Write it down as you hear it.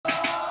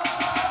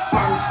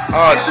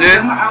Oh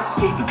shit.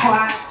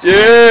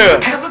 Yeah.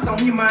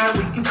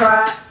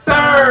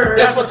 Third.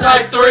 That's my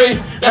type 3.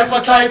 That's my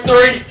type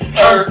 3.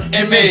 Her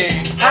and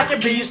me. I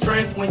can be your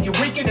strength when you're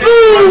weak and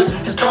exposed.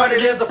 It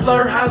started as a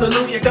flirt,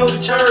 hallelujah, go to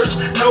church.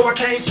 No, I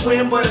can't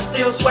swim, but I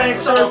still swag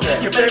surf.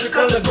 Your favorite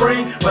color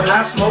green, but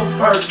I smoke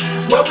perch.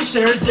 What we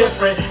share is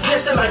different,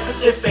 distant like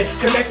Pacific.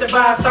 Connected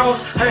by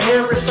thoughts, her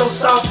hair is so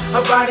soft,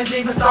 her body's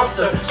even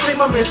softer. She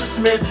my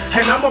Mrs. Smith,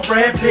 and I'm a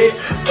Brad Pitt.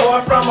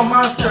 Far from a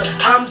monster,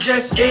 I'm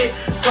just it.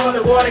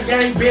 Toilet water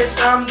gang, bitch,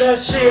 I'm the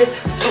shit.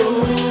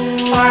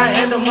 Ooh, I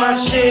handle my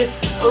shit.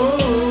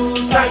 Ooh,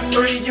 type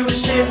 3, you the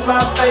shit,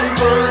 my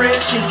favorite.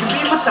 She can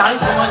be my type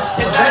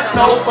 1, that's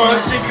no fun.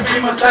 She can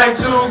be my type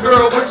 2,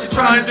 girl, what you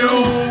trying to do?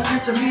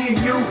 Picture me and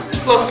you,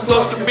 Close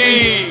to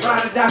me.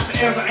 ride or die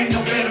forever, ain't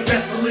no better,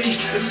 best believe.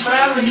 The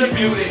smile and the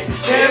beauty,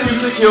 Damn, you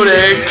so cute,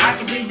 eh? I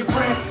can be your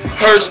prince.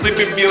 Her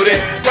sleeping beauty.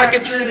 Rock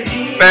it to the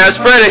end.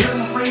 Fast Freddy.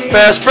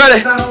 Fast Freddy.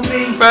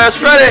 Fast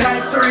Freddy.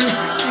 Type 3,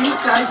 she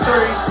type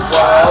 3.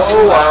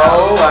 Wow,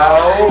 wow,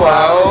 wow,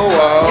 wow,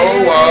 wow,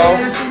 wow.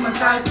 Yeah, she my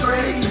type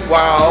 3.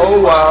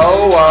 Wow,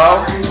 wow,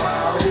 wow.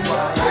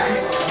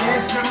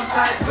 Yeah, she my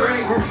type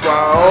 3.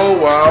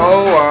 Wow,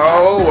 wow,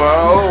 wow,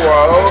 wow,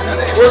 wow.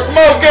 Where's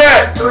Smoke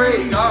at?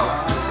 3.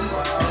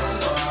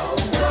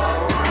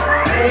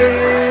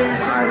 Yeah,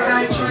 she my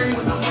type 3.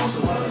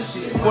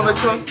 Wanna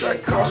drunk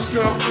that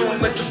costume, doing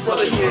like this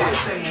brother here.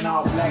 Staying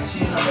all black,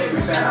 she ain't a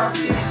baby foul.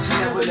 She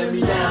never let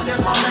me down,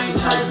 that's my main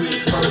type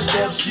bitch. First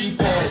step, she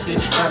passed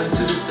it. Got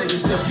into the second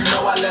step, you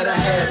know I let her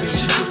have it.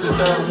 She took the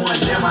third one,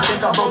 damn, I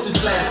think I broke this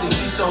plastic.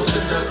 She's so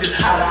seductive,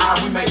 eye to eye,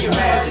 we making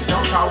magic.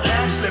 Don't talk,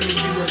 just let me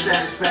give you a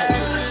satisfaction.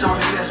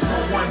 Shorty, that's no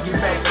one, get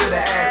back to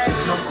the action.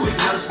 No quick,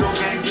 let's go,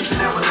 gang, get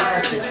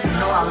everlasting. You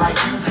know I like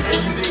you,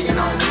 and you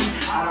digging on me.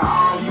 Out of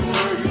all you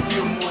heard, you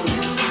feel more than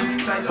you see.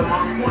 Say the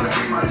mom, you wanna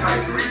be my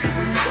type 3.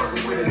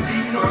 With a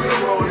deep on the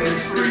road and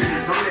street.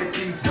 Don't let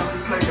these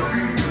suckers play a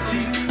beautiful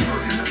cheek.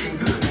 Pussy looking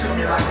good to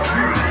me like a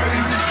beautiful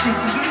piece. She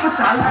can be my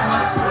type 1,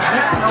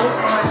 that's no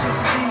fun. She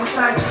can be my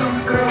type 2,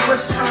 girl, what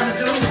you trying to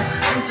do?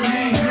 Into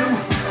me and you,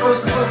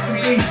 close to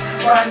me.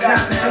 Ride out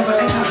forever,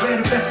 ain't no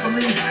better, best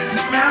believe. You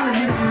smiling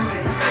and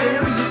beauty,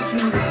 damn, you just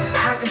cute.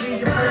 I can be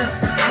your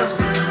best, close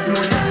to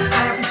beauty.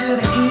 Happy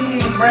to the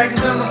end, bragging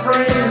to my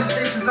friends.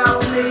 This is all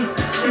me.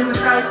 She my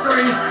type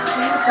 3, she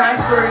my type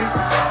 3.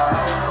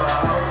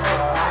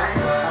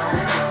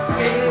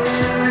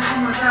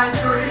 Type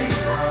 3.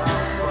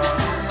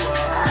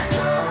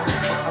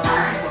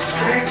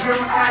 Next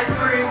girl, type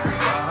 3.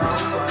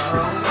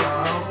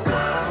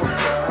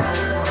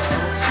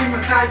 She my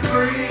type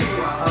 3.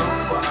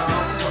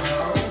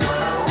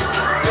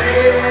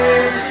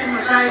 Yeah, she my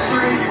type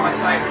 3. My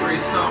type 3,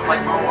 something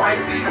like my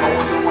wifey.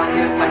 Always on my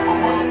hip like my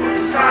motherfucking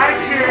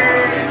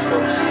sidekick. And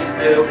so she's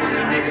there when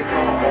a nigga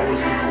come.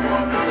 Always in the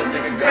run, cause a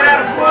nigga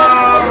got a ball.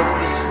 I love her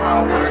when she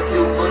smile with her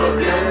cute little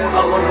dick. I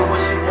love her when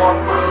she walk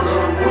with her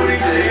little woody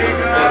dick.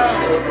 She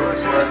little bird,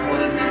 so that's what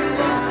a nigga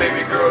love.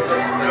 Baby girl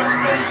doesn't know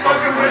she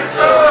fucking with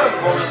love.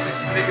 Wanna see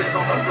some niggas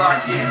on the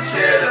block getting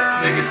cheddar.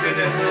 Niggas in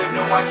the hood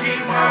know I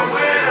keep my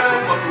weather.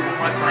 But fucking with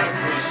my type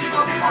 3, she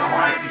gon' be my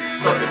wifey.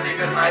 Suck a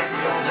nigga like me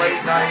on late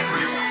night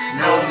creeps.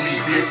 Know me,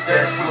 bitch,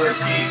 that's what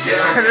she's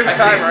yelling. I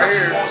guess right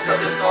she wants to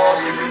this all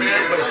she can get,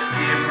 but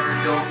give her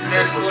dope,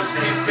 that's what she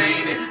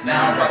faded.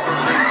 Now I'm about to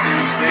place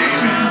these days.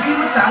 She can be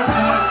my type 1,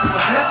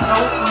 but that's no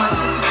fun.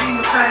 She can be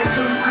my type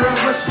 2, girl,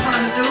 what you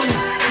trying to do?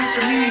 It's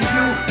for me and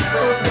you,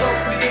 close to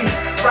me.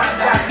 Ride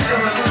back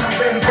until I do my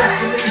baby, best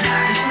believe.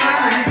 You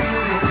smile and you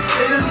beauty,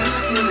 they don't use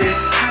to cute it.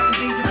 I can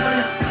be the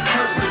best,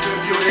 close to the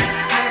beauty.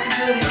 Happy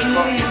to the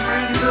end,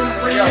 bragging to my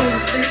friends.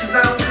 This is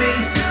all me.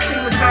 She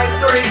my type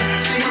 3,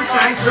 she my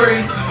type 3.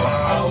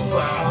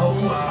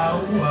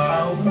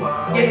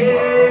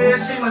 Yeah,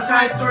 she my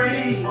type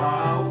 3.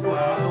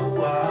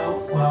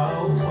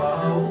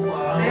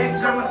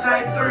 Next, I'm a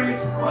type 3.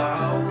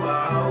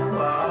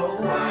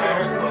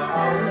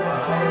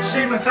 She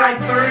my type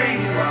 3.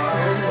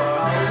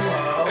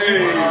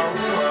 Hey.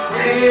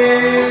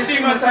 Yeah, she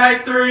my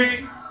type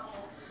 3.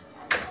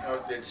 That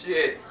was that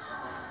shit.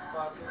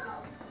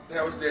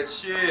 That was that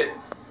shit.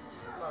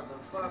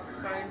 Motherfucker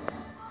face.